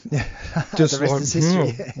went. Just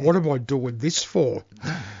like, what am I doing this for?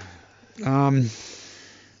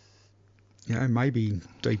 Maybe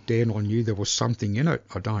deep down I knew there was something in it.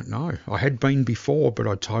 I don't know. I had been before, but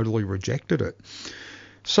I totally rejected it.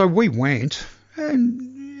 So we went,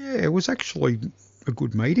 and it was actually a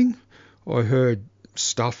good meeting. I heard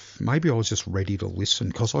stuff. Maybe I was just ready to listen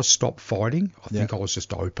because I stopped fighting. I think I was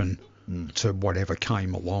just open to whatever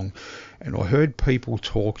came along. And I heard people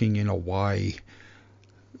talking in a way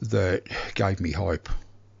that gave me hope.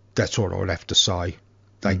 That's what I'd have to say.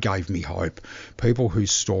 They gave me hope. People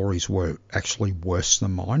whose stories were actually worse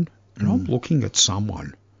than mine. And I'm looking at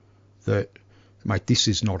someone that, mate, this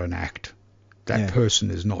is not an act. That person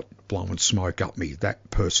is not blowing smoke up me. That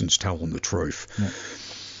person's telling the truth. Yeah.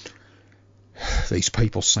 These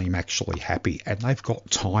people seem actually happy, and they've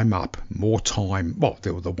got time up, more time. Well,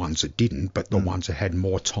 there were the ones that didn't, but the ones that had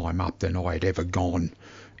more time up than I had ever gone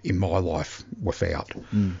in my life without.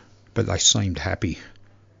 But they seemed happy.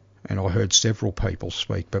 And I heard several people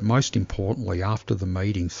speak, but most importantly, after the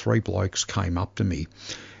meeting, 3 blokes came up to me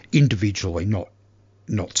individually,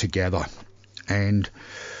 not together. And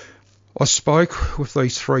I spoke with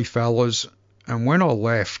these 3 fellas, and when I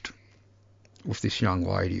left with this young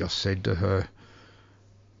lady, I said to her,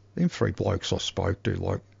 them 3 blokes I spoke to,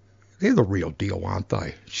 like, they're the real deal, aren't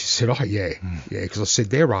they? She said, oh, yeah, because I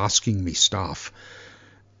said, they're asking me stuff.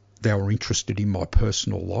 They were interested in my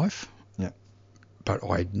personal life. But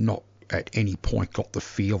I had not at any point got the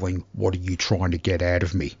feeling, what are you trying to get out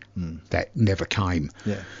of me? That never came.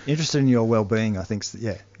 Yeah. Interested in your well-being, I think.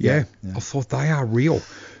 Yeah. I thought they are real.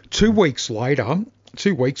 2 weeks later,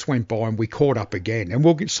 2 weeks went by and we caught up again. And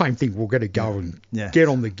we'll get same thing. We're going to go and get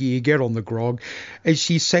on the gear, get on the grog. And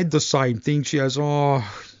she said the same thing. She goes, oh,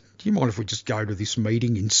 do you mind if we just go to this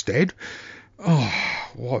meeting instead? Oh,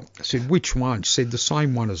 what? I said, which one? She said, the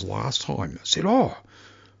same one as last time. I said, oh,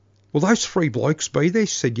 will those 3 blokes be there?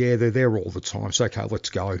 She said, yeah, they're there all the time. So, okay, let's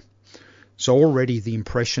go. So already the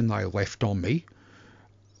impression they left on me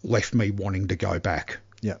left me wanting to go back.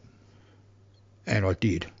 Yeah. And I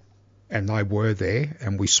did. And they were there,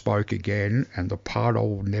 and we spoke again. And the part I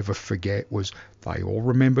will never forget was they all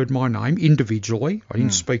remembered my name individually. I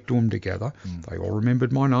didn't speak to them together. They all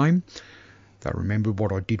remembered my name. They remembered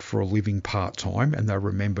what I did for a living part-time, and they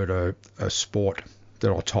remembered a sport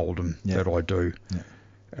that I told them that I do. Yeah.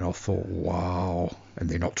 And I thought, wow, and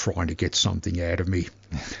they're not trying to get something out of me.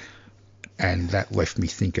 And that left me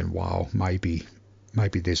thinking, wow, maybe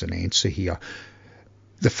there's an answer here.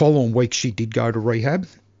 The following week, she did go to rehab.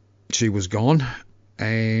 She was gone,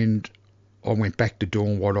 and I went back to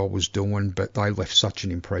doing what I was doing, but they left such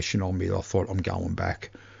an impression on me that I thought, I'm going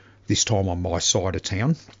back. This time on my side of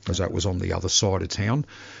town, because that was on the other side of town.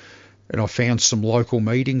 And I found some local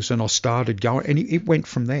meetings, and I started going, and it went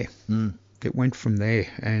from there. It went from there.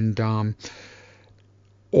 And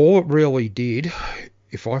all it really did,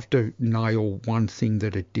 if I have to nail one thing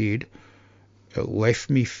that it did, it left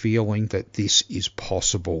me feeling that this is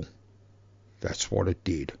possible. That's what it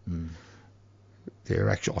did.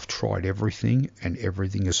 I've tried everything, and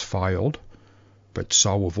everything has failed. But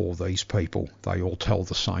so have all these people. They all tell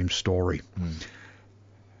the same story.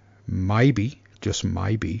 Maybe, just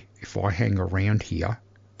maybe, if I hang around here,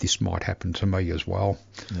 this might happen to me as well.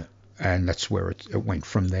 Yeah. And that's where it went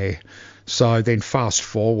from there. So then fast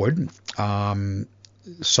forward,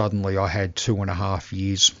 suddenly I had 2.5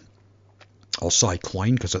 years, I'll say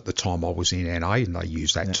clean, because at the time I was in NA and they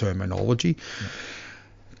use that terminology. Yeah.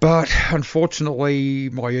 But unfortunately,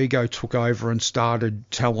 my ego took over and started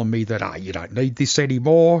telling me that, you don't need this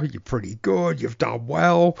anymore. You're pretty good. You've done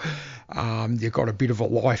well. You've got a bit of a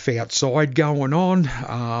life outside going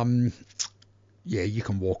on. You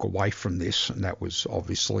can walk away from this. And that was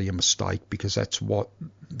obviously a mistake, because that's what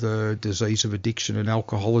the disease of addiction and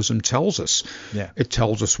alcoholism tells us. Yeah. It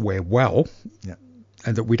tells us we're well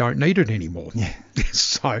and that we don't need it anymore. Yeah.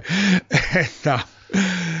 So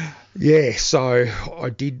I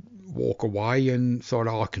did walk away and thought,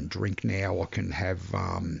 I can drink now. I can have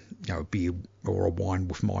a beer or a wine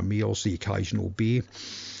with my meals, the occasional beer,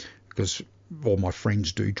 because all my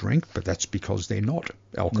friends do drink, but that's because they're not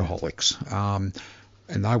alcoholics. And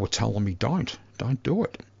they were telling me, don't do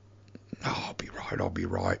it. Oh, I'll be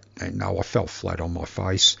right. And no, I fell flat on my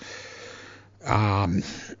face.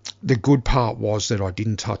 The good part was that I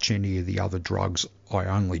didn't touch any of the other drugs. I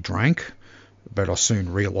only drank, but I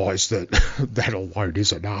soon realised that that alone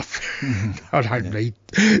is enough. I don't need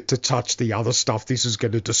to touch the other stuff. This is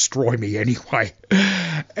going to destroy me anyway.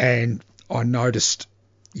 And I noticed,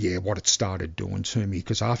 what it started doing to me,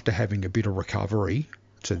 because after having a bit of recovery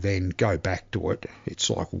to then go back to it, it's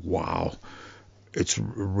like, wow, it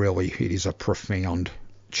is a profound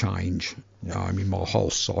change in my whole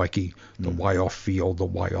psyche, the way I feel, the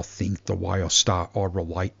way I think, the way I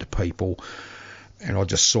relate to people. And I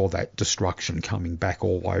just saw that destruction coming back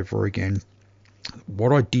all over again.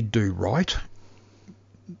 What I did do right,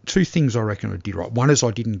 two things I reckon I did right. One is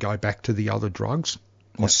I didn't go back to the other drugs.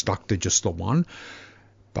 I stuck to just the one.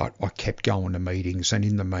 But I kept going to meetings, and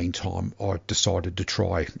in the meantime, I decided to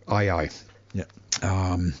try AA.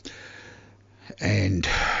 And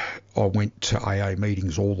I went to AA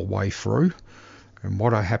meetings all the way through. And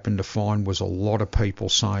what I happened to find was a lot of people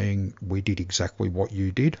saying, we did exactly what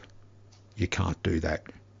you did. You can't do that.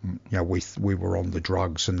 We were on the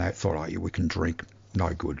drugs and that, thought, we can drink. No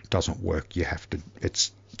good. Doesn't work. You have to,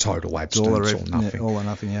 it's total abstinence or nothing. All or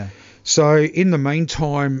nothing, So in the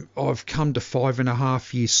meantime, I've come to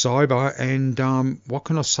 5.5 years sober, and what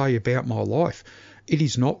can I say about my life? It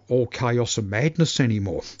is not all chaos and madness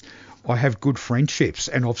anymore. I have good friendships,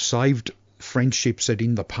 and I've saved friendships that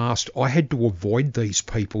in the past I had to avoid these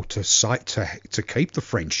people to keep the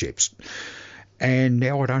friendships. And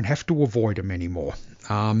now I don't have to avoid them anymore.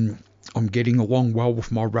 I'm getting along well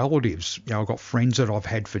with my relatives. I've got friends that I've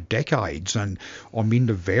had for decades, and I'm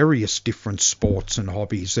into various different sports and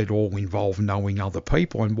hobbies that all involve knowing other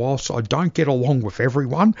people. And whilst I don't get along with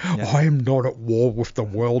everyone, I am not at war with the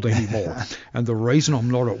world anymore. And the reason I'm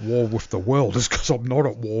not at war with the world is because I'm not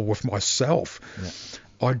at war with myself.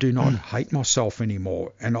 I do not hate myself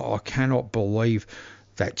anymore. And I cannot believe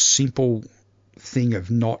that simple thing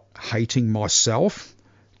of not hating myself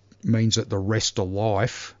means that the rest of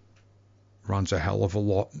life runs a hell of a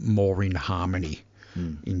lot more in harmony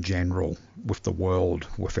in general with the world,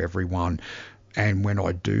 with everyone. And when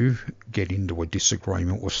I do get into a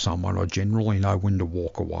disagreement with someone, I generally know when to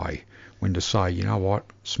walk away, when to say, you know what,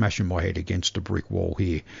 smashing my head against a brick wall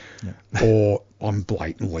here, or I'm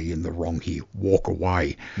blatantly in the wrong here, walk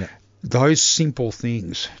away. Those simple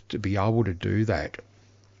things, to be able to do that,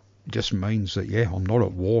 just means that, I'm not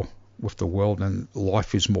at war with the world, and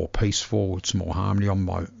life is more peaceful, it's more harmony. I'm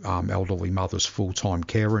my elderly mother's full-time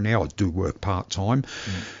carer now. I do work part-time,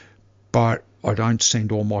 but I don't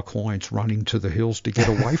send all my clients running to the hills to get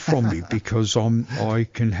away from me, because I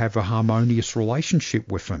can have a harmonious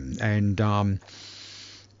relationship with them, and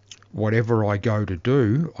whatever I go to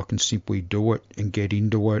do, I can simply do it and get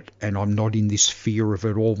into it, and I'm not in this fear of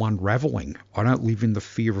it all unraveling. I don't live in the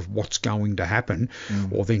fear of what's going to happen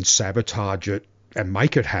or then sabotage it and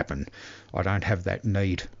make it happen. I don't have that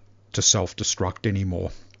need to self-destruct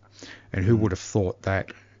anymore. And who would have thought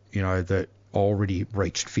that, that I already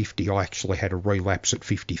reached 50. I actually had a relapse at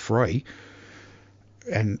 53,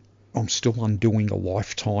 and I'm still undoing a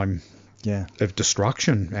lifetime of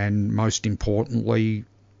destruction. And most importantly,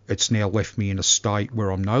 it's now left me in a state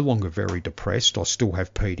where I'm no longer very depressed. I still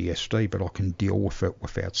have PTSD, but I can deal with it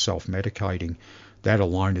without self-medicating. That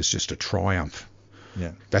alone is just a triumph.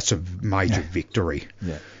 That's a major victory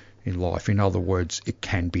in life. In other words, it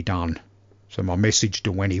can be done. So my message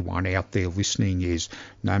to anyone out there listening is,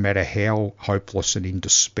 no matter how hopeless and in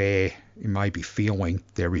despair you may be feeling,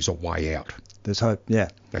 there is a way out. There's hope.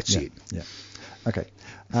 That's it. Okay.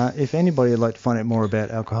 If anybody would like to find out more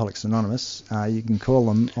about Alcoholics Anonymous, you can call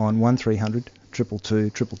them on 1300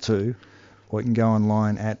 222 222, or you can go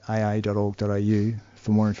online at aa.org.au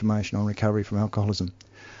for more information on recovery from alcoholism.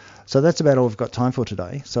 So that's about all we've got time for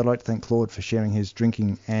today. So I'd like to thank Claude for sharing his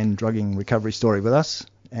drinking and drugging recovery story with us.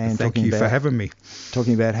 And thank you for having me.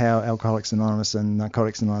 Talking about how Alcoholics Anonymous and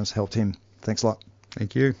Narcotics Anonymous helped him. Thanks a lot.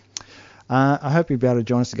 Thank you. I hope you'll be able to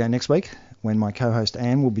join us again next week, when my co-host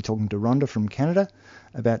Anne will be talking to Rhonda from Canada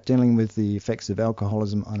about dealing with the effects of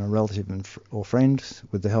alcoholism on a relative or friend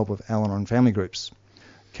with the help of Al-Anon family groups.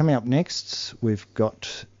 Coming up next, we've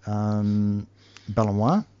got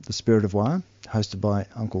Balanoir, the Spirit of Wa, hosted by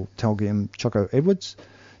Uncle Talgim Choco Edwards.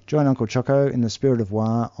 Join Uncle Choco in the Spirit of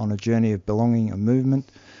Wa on a journey of belonging and movement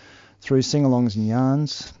through sing-alongs and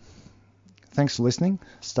yarns. Thanks for listening.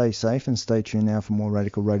 Stay safe and stay tuned now for more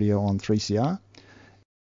Radical Radio on 3CR.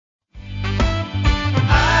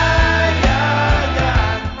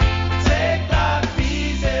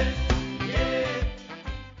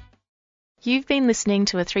 You've been listening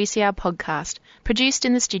to a 3CR podcast produced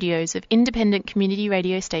in the studios of independent community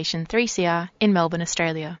radio station 3CR in Melbourne,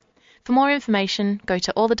 Australia. For more information, go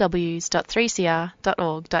to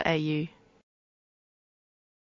allthews.3cr.org.au.